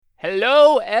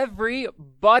Hello,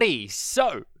 everybody.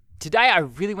 So, today I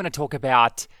really want to talk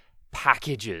about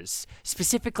packages,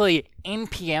 specifically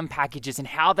NPM packages and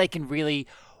how they can really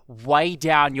weigh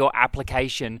down your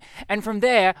application. And from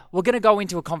there, we're going to go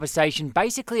into a conversation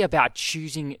basically about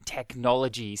choosing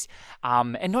technologies,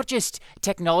 and not just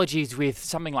technologies with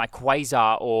something like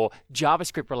Quasar or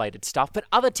JavaScript related stuff, but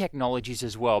other technologies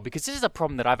as well, because this is a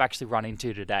problem that I've actually run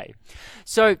into today.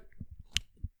 So,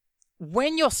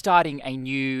 when you're starting a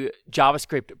new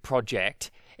JavaScript project,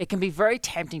 it can be very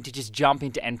tempting to just jump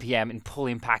into NPM and pull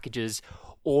in packages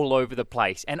all over the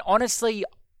place. And honestly,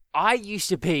 I used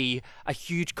to be a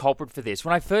huge culprit for this.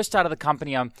 When I first started the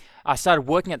company, I started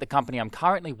working at the company I'm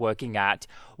currently working at.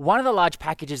 One of the large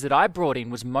packages that I brought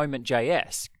in was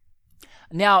Moment.js.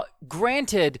 Now,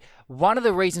 granted, one of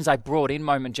the reasons I brought in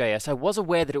Moment.js, I was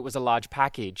aware that it was a large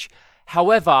package.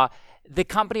 However, the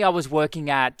company I was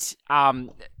working at,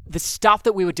 the stuff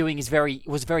that we were doing was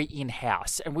very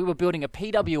in-house, and we were building a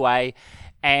PWA,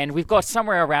 and we've got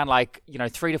somewhere around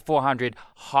 300 to 400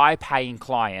 high-paying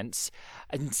clients.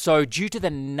 And so due to the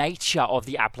nature of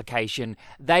the application,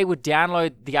 they would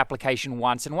download the application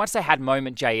once, and once they had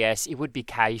Moment.js, it would be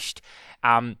cached.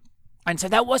 And so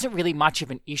that wasn't really much of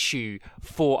an issue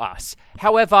for us.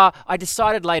 However, I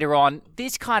decided later on,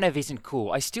 this kind of isn't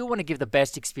cool. I still want to give the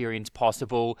best experience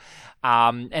possible.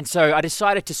 And so I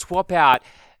decided to swap out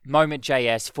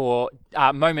Moment.js for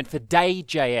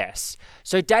Day.js.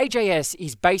 So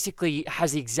Day.js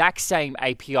has the exact same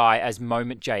API as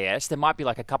Moment.js. There might be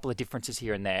a couple of differences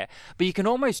here and there, but you can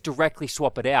almost directly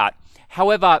swap it out.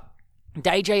 However,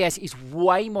 Day.js is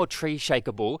way more tree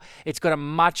shakeable. It's got a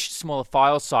much smaller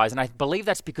file size, and I believe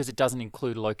that's because it doesn't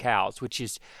include locales, which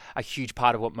is a huge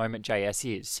part of what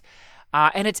Moment.js is.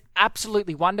 And it's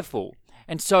absolutely wonderful.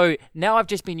 And so now I've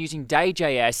just been using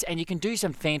Day.js, and you can do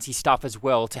some fancy stuff as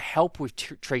well to help with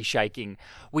tree shaking,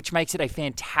 which makes it a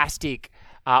fantastic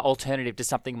alternative to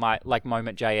something like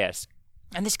Moment.js.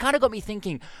 And this kind of got me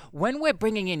thinking, when we're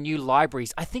bringing in new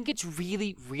libraries, I think it's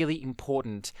really, really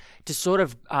important to sort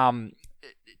of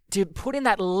to put in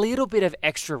that little bit of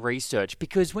extra research,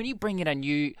 because when you bring in a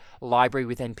new library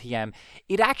with NPM,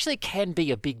 it actually can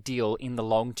be a big deal in the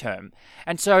long term.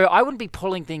 And so I wouldn't be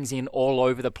pulling things in all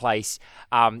over the place,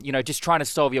 just trying to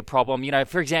solve your problem.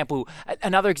 For example,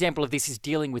 another example of this is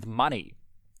dealing with money.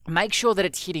 Make sure that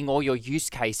it's hitting all your use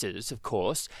cases, of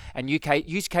course, and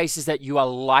use cases that you are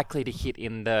likely to hit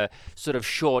in the sort of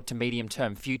short to medium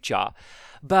term future.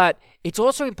 But it's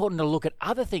also important to look at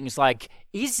other things like,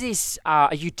 is this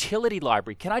a utility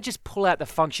library? Can I just pull out the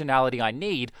functionality I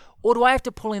need, or do I have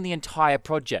to pull in the entire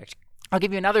project? I'll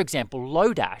give you another example,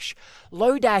 Lodash.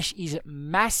 Lodash is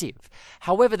massive.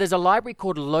 However, there's a library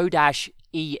called Lodash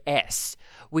ES,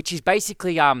 which is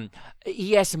basically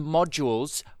ES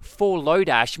modules for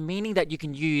Lodash, meaning that you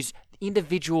can use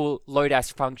individual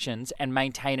Lodash functions and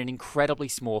maintain an incredibly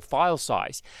small file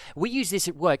size. We use this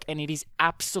at work, and it is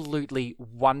absolutely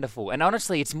wonderful. And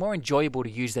honestly, it's more enjoyable to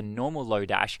use than normal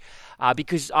Lodash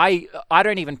because I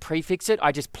don't even prefix it.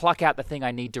 I just pluck out the thing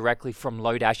I need directly from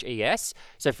Lodash ES.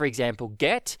 So for example,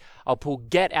 get, I'll pull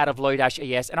get out of Lodash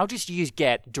ES, and I'll just use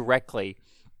get directly.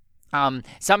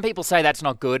 Some people say that's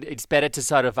not good. It's better to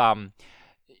sort of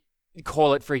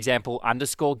call it, for example,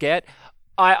 underscore get.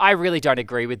 I really don't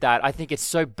agree with that. I think it's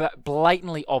so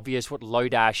blatantly obvious what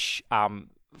Lodash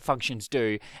functions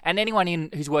do. And anyone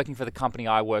who's working for the company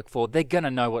I work for, they're going to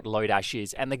know what Lodash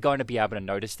is, and they're going to be able to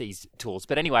notice these tools.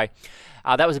 But anyway,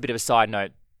 that was a bit of a side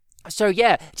note. So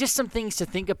yeah, just some things to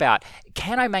think about.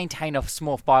 Can I maintain a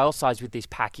small file size with this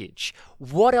package?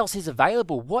 What else is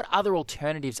available? What other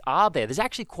alternatives are there? There's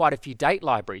actually quite a few date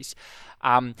libraries.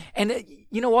 And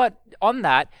you know what? On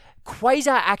that,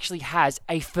 Quasar actually has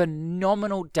a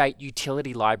phenomenal date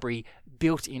utility library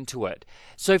built into it.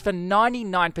 So for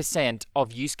 99%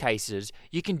 of use cases,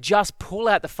 you can just pull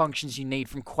out the functions you need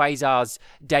from Quasar's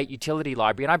date utility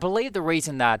library. And I believe the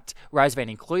reason that Razvan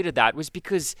included that was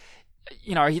because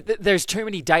there's too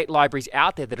many date libraries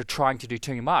out there that are trying to do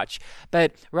too much.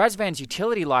 But Razvan's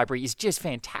utility library is just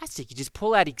fantastic. You just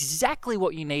pull out exactly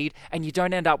what you need, and you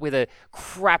don't end up with a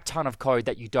crap ton of code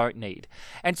that you don't need.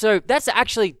 And so that's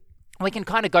actually, we can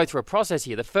kind of go through a process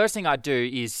here. The first thing I do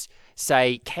is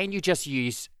say, can you just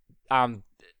use the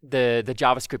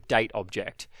JavaScript date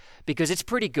object? Because it's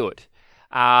pretty good.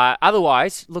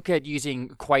 Otherwise, look at using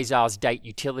Quasar's date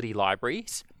utility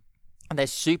libraries. And they're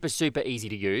super, super easy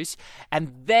to use.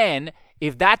 And then,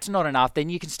 if that's not enough, then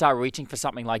you can start reaching for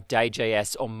something like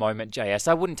Day.js or Moment.js.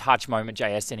 I wouldn't touch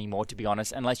Moment.js anymore, to be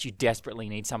honest, unless you desperately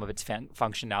need some of its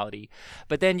functionality.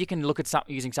 But then you can look at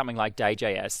using something like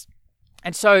Day.js.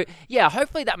 And so, yeah,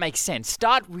 hopefully that makes sense.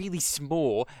 Start really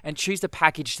small and choose the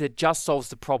package that just solves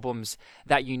the problems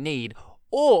that you need.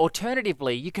 Or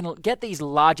alternatively, you can get these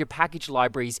larger package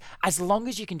libraries as long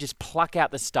as you can just pluck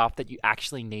out the stuff that you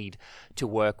actually need to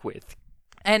work with.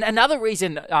 And another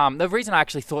reason, the reason I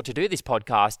actually thought to do this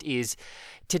podcast is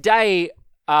today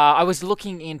I was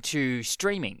looking into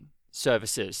streaming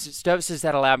services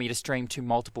that allow me to stream to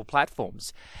multiple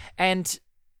platforms. And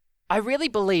I really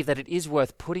believe that it is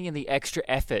worth putting in the extra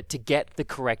effort to get the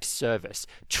correct service.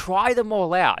 Try them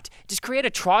all out. Just create a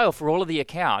trial for all of the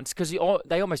accounts because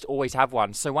they almost always have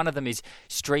one. So one of them is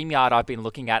StreamYard I've been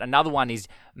looking at. Another one is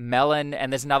Melon.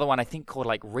 And there's another one I think called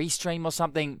like Restream or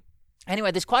something.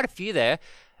 Anyway, there's quite a few there.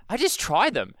 I just try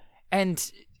them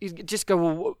and just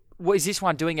go, well, is this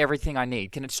one doing everything I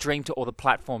need? Can it stream to all the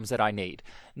platforms that I need?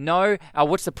 No.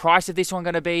 What's the price of this one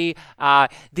going to be?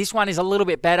 This one is a little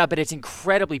bit better, but it's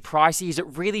incredibly pricey. Is it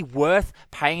really worth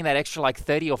paying that extra like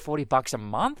 $30 or $40 a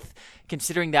month?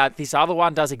 Considering that this other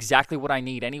one does exactly what I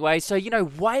need anyway. So,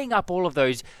 weighing up all of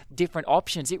those different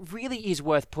options, it really is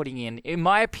worth putting in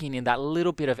my opinion, that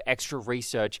little bit of extra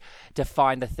research to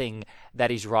find the thing that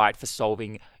is right for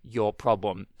solving your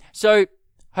problem. So,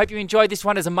 hope you enjoyed this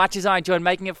one as much as I enjoyed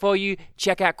making it for you.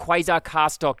 Check out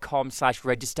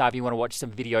quasarcast.com/register if you want to watch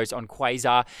some videos on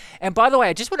Quasar. And by the way,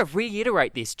 I just want to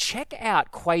reiterate this. Check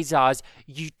out Quasar's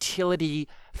utility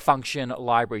function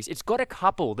libraries. It's got a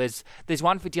couple. There's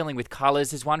one for dealing with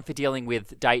colors, there's one for dealing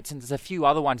with dates, and there's a few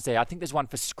other ones there. I think there's one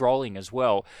for scrolling as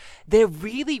well. They're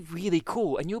really, really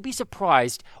cool, and you'll be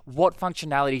surprised what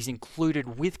functionality is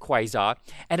included with Quasar.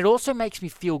 And it also makes me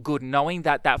feel good knowing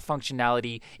that that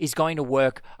functionality is going to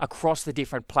work across the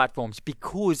different platforms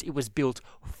because it was built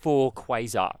for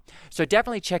Quasar. So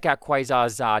definitely check out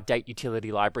Quasar's date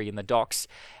utility library in the docs.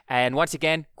 And once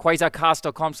again,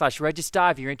 quasarcast.com/register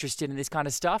if you're interested in this kind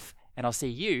of stuff. And I'll see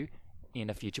you in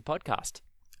a future podcast.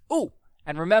 Oh,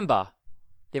 and remember,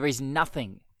 there is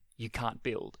nothing you can't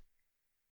build.